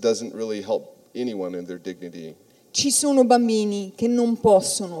assistance doesn't really help anyone in their dignity. Ci sono bambini che non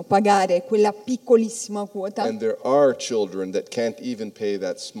possono pagare quella piccolissima quota And there are children that can't even pay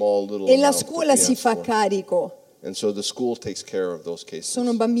that small little e la amount that scuola they si ask fa for. carico. And so the school takes care of those cases.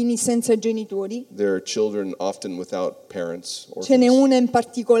 Sono bambini senza genitori. There are children often without parents. Ce n'è orphans. una in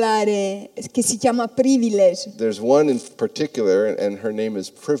particolare che si chiama Privilege. There's one in particular, and her name is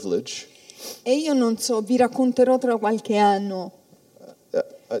Privilege. E io non so, vi racconterò tra qualche anno.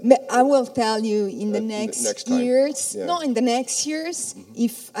 Uh, I will tell you in the next time. years. Yeah. No, in the next years,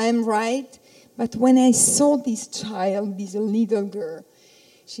 if I'm right. But when I saw this child, this little girl,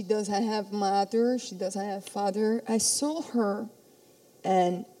 she doesn't have mother, she doesn't have father. I saw her,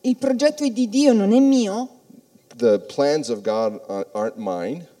 and il progetto di Dio non è mio. The plans of God aren't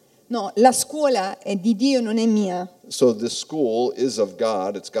mine. No, la scuola è di Dio, non è mia. So this school is of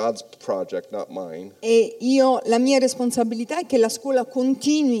God. It's God's project, not mine. E la mia responsabilità è che la scuola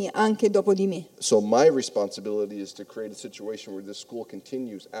continui anche dopo di me. So my responsibility is to create a situation where this school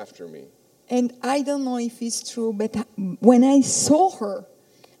continues after me. And I don't know if it's true, but when I saw her,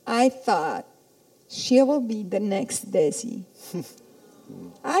 I thought she will be the next Desi.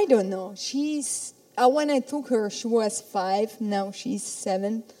 I don't know. When I took her, she was 5. Now she's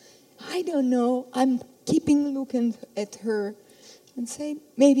 7. I don't know. I'm keeping looking at her and say,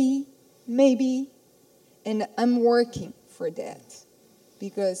 maybe, and I'm working for that.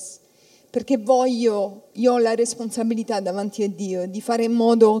 Perché io ho la responsabilità davanti a Dio di fare in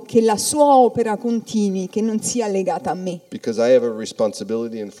modo che la sua opera continui, che non sia legata a me. Because I have a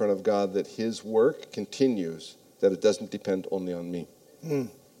responsibility in front of God that His work continues, that it doesn't depend only on me.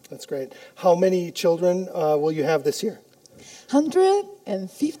 That's great. How many children will you have this year?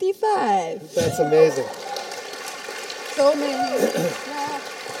 155. That's amazing. So many.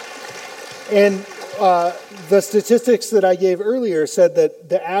 And the statistics that I gave earlier said that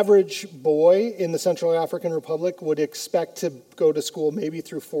the average boy in the Central African Republic would expect to go to school maybe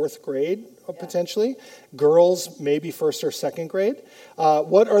through 4th grade, potentially. Girls, maybe 1st or 2nd grade.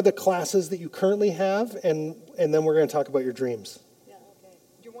 What are the classes that you currently have? And then we're going to talk about your dreams. Yeah, okay.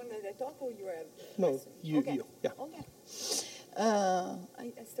 Do you want to talk or you have? No, you. Yeah. Okay. I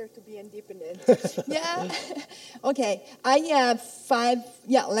start to be independent. Yeah. Okay. I have 5.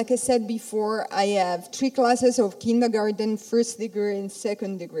 Yeah, like I said before, I have 3 classes of kindergarten, 1st degree, and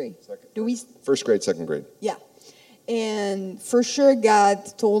 2nd degree. First grade, 2nd grade. Yeah. And for sure, God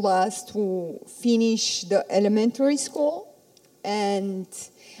told us to finish the elementary school. And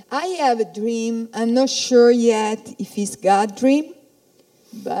I have a dream. I'm not sure yet if it's God's dream,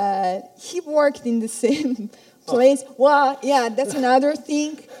 but He worked in the same place. Well, yeah, that's another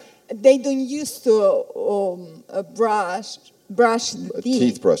thing. They don't used to brush the teeth.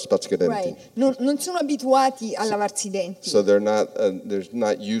 Teeth brush, spazzicadenti. Right. Non sono abituati a lavarsi i denti. So they're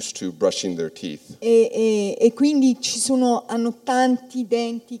not used to brushing their teeth. E quindi hanno tanti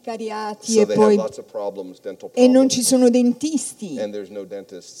denti cariati So e they poi have lots of problems, dental e non problems. ci sono dentisti. And there's no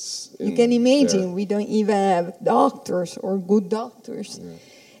dentists. You can imagine, we don't even have doctors or good doctors. Yeah.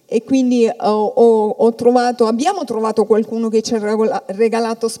 E quindi abbiamo trovato qualcuno che ci ha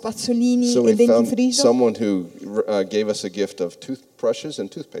regalato spazzolini So e we found dentifricio. someone who gave us a gift of toothbrushes and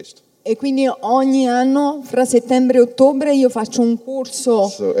toothpaste. E quindi ogni anno, fra settembre e ottobre, io faccio un corso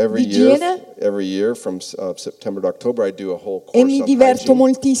di igiene. Every year from September to October, I do a whole course e mi diverto on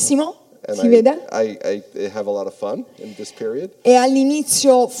moltissimo. And si vede? I have a lot of fun in this period. E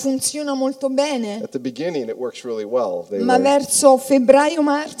all'inizio funziona molto bene. At the beginning, it works really well. Ma verso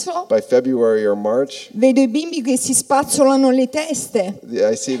febbraio-marzo, by February or March, vedo i bimbi che si spazzolano le teste.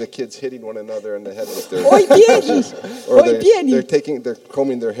 I see the kids hitting one another in the head with their o i piedi, o i piedi. They're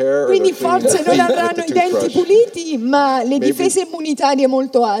combing their hair. Quindi forse non avranno i denti puliti, ma le difese immunitarie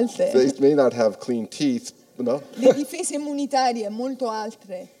molto alte. They may not have clean teeth. No? Le difese immunitarie molto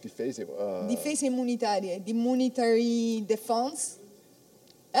alte. Difese immunitarie, the immunitary defense.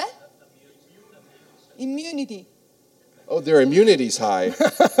 Immunity. Oh, their immunity's high.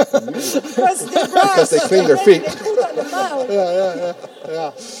 Because they clean their feet.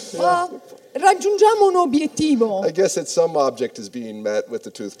 Yeah. Raggiungiamo un obiettivo. I guess that some object is being met with the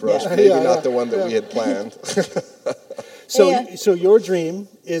toothbrush, maybe not the one that we had planned. So your dream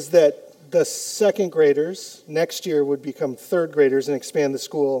is that the 2nd graders next year would become 3rd graders and expand the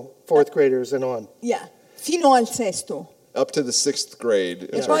school, 4th graders and on. Yeah, fino al sesto. Up to the 6th grade.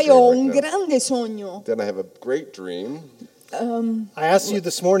 E poi ho un grande sogno. Then I have a great dream. I asked you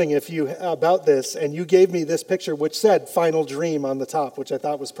this morning about this, and you gave me this picture which said "final dream" on the top, which I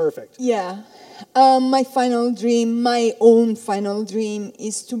thought was perfect. Yeah, my own final dream,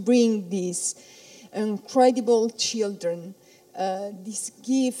 is to bring these incredible children, this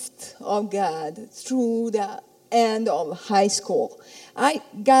gift of God through the end of high school.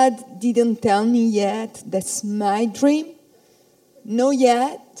 God didn't tell me yet that's my dream. Not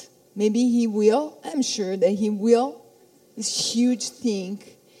yet. Maybe He will. I'm sure that He will. It's a huge thing.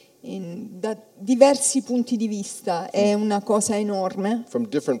 Da diversi punti di vista è una cosa enorme. From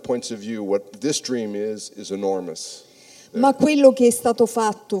different points of view, what this dream is enormous. Ma quello che è stato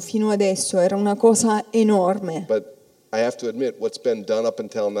fatto fino adesso era una cosa enorme. But I have to admit, what's been done up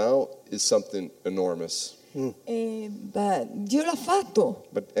until now is something enormous. But Dio l'ha fatto.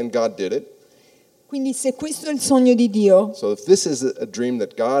 And God did it. Quindi se questo è il sogno di Dio, so if this is a dream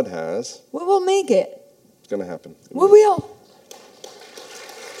that God has, we will make it. It's going to happen. We will.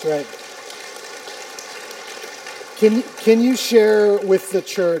 That's right. Can you share with the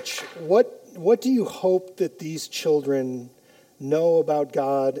church what do you hope that these children know about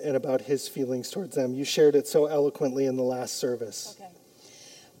God and about His feelings towards them? You shared it so eloquently in the last service. Okay.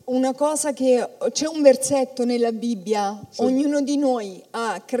 Una cosa che c'è un versetto nella Bibbia, ognuno di noi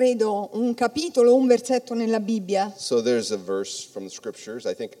ha, credo, un capitolo, un versetto nella Bibbia. So there's a verse from the scriptures.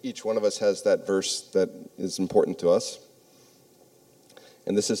 I think each one of us has that verse that is important to us.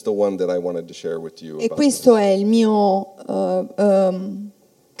 And this is the one that I wanted to share with you. E questo è il mio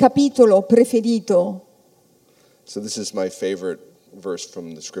capitolo preferito So this is my favorite verse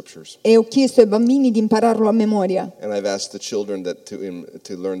from the scriptures. e ho chiesto ai bambini di impararlo a memoria. And I've asked the children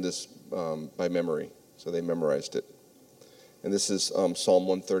to learn this by memory. So they memorized it. And this is Psalm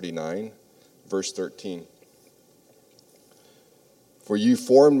 139, verse 13. For you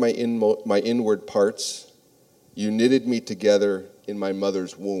formed my inward parts. You knitted me together in my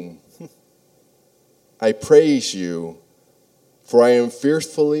mother's womb. I praise you, for I am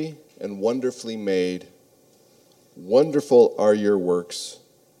fearfully and wonderfully made. Wonderful are your works.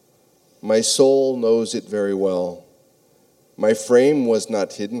 My soul knows it very well. My frame was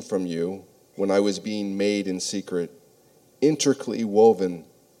not hidden from you when I was being made in secret, intricately woven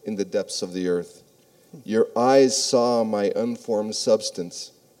in the depths of the earth. Your eyes saw my unformed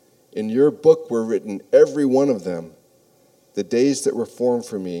substance. In your book were written, every one of them, the days that were formed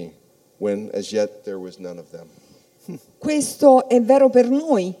for me, when as yet there was none of them. Questo è vero per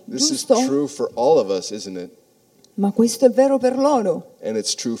noi, This is giusto? true for all of us, isn't it? Ma questo è vero per loro. And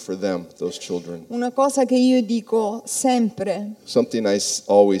it's true for them, those children. Una cosa che io dico sempre, Something I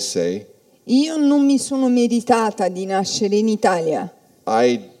always say, io non mi sono meritata di nascere in Italia.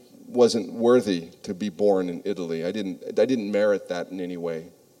 I wasn't worthy to be born in Italy. I didn't merit that in any way.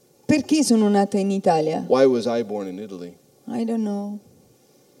 Perché sono nata in Italia? Why was I born in Italy? I don't know.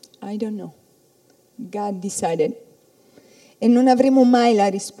 God decided. E non avremo mai la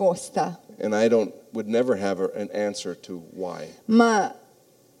risposta. And would never have an answer to why. Ma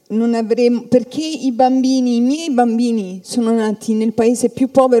non avremo, perché i miei bambini sono nati nel paese più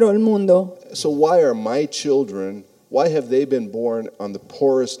povero al mondo? So why are my children, why have they been born in the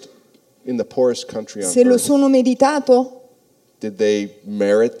poorest country on Se lo earth? sono meritato? Did they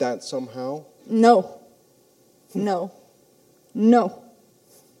merit that somehow? No.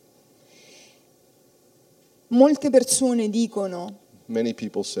 Molte persone dicono: Many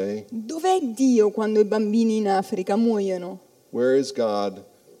people say, dov'è Dio quando i bambini in Africa muoiono? where is God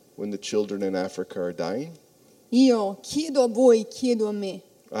when the children in Africa are dying? Io chiedo a voi, chiedo a me,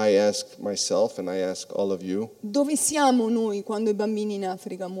 I ask myself and I ask all of you, dove siamo noi quando i bambini in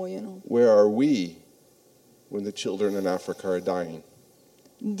Africa muoiono? where are we when the children in Africa are dying?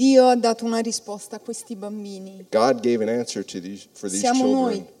 Dio ha dato una risposta a questi bambini. God gave an answer for these Siamo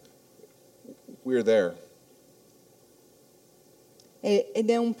children. noi. We're there. Ed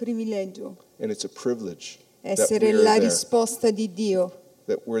è un privilegio And it's a privilege that essere we're la there, risposta di Dio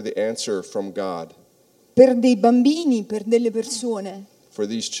that we're the answer from God per dei bambini, per delle persone for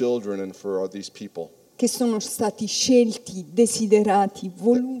these children and for all these people, che sono stati scelti, desiderati,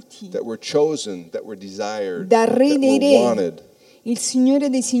 voluti that were chosen, that were desired, dal that Re dei were Re, wanted il Signore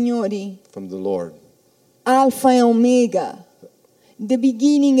dei Signori, from the Lord. Alfa e Omega, the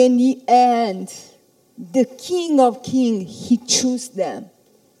beginning and the end, the King of Kings, He chose them.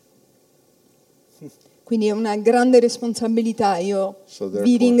 Quindi è una grande responsabilità, io So vi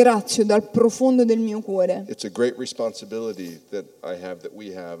therefore, ringrazio dal profondo del mio cuore. it's a great responsibility that I have, that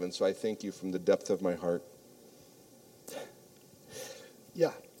we have, and so I thank you from the depth of my heart.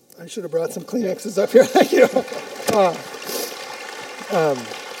 Yeah, I should have brought some Kleenexes up here. Thank you.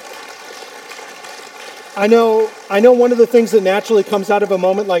 I know one of the things that naturally comes out of a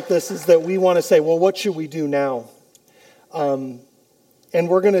moment like this is that we want to say, well, what should we do now? And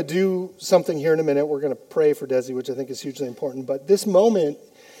we're going to do something here in a minute. We're going to pray for Desi, which I think is hugely important. But this moment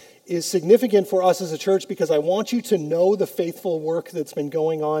is significant for us as a church because I want you to know the faithful work that's been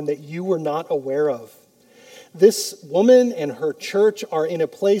going on that you were not aware of. This woman and her church are in a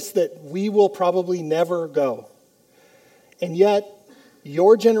place that we will probably never go. And yet,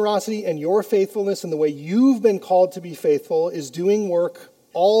 your generosity and your faithfulness and the way you've been called to be faithful is doing work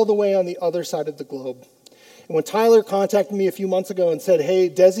all the way on the other side of the globe. And when Tyler contacted me a few months ago and said, hey,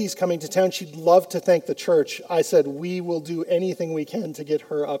 Desi's coming to town, she'd love to thank the church, I said, we will do anything we can to get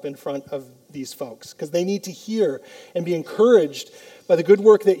her up in front of these folks because they need to hear and be encouraged by the good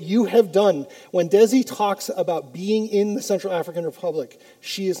work that you have done. When Desi talks about being in the Central African Republic,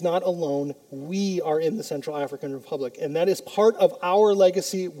 she is not alone. We are in the Central African Republic, and that is part of our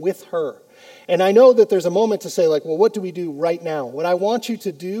legacy with her. And I know that there's a moment to say, like, well, what do we do right now? What I want you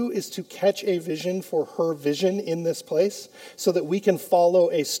to do is to catch a vision for her vision in this place so that we can follow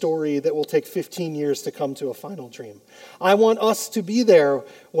a story that will take 15 years to come to a final dream. I want us to be there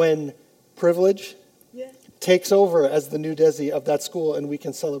when privilege takes over as the new Desi of that school and we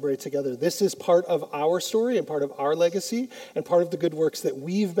can celebrate together. This is part of our story and part of our legacy and part of the good works that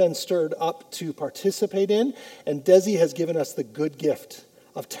we've been stirred up to participate in. And Desi has given us the good gift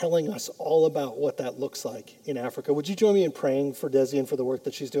of telling us all about what that looks like in Africa. Would you join me in praying for Desi and for the work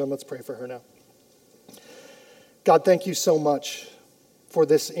that she's doing? Let's pray for her now. God, thank you so much for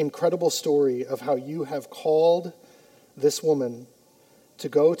this incredible story of how you have called this woman to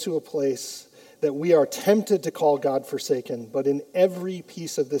go to a place that we are tempted to call God forsaken, but in every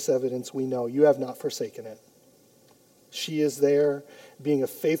piece of this evidence we know you have not forsaken it. She is there being a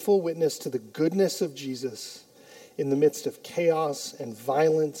faithful witness to the goodness of Jesus in the midst of chaos and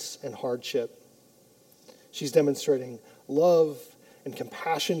violence and hardship. She's demonstrating love and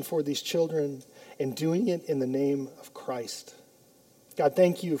compassion for these children and doing it in the name of Christ. God,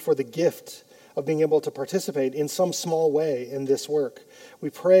 thank you for the gift of being able to participate in some small way in this work. We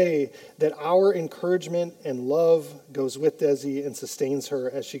pray that our encouragement and love goes with Desi and sustains her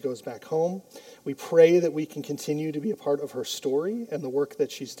as she goes back home. We pray that we can continue to be a part of her story and the work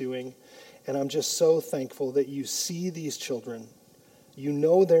that she's doing. And I'm just so thankful that you see these children, you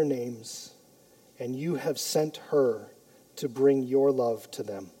know their names, and you have sent her to bring your love to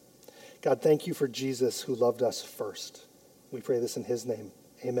them. God, thank you for Jesus who loved us first. We pray this in his name.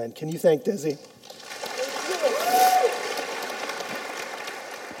 Amen. Can you thank Desi?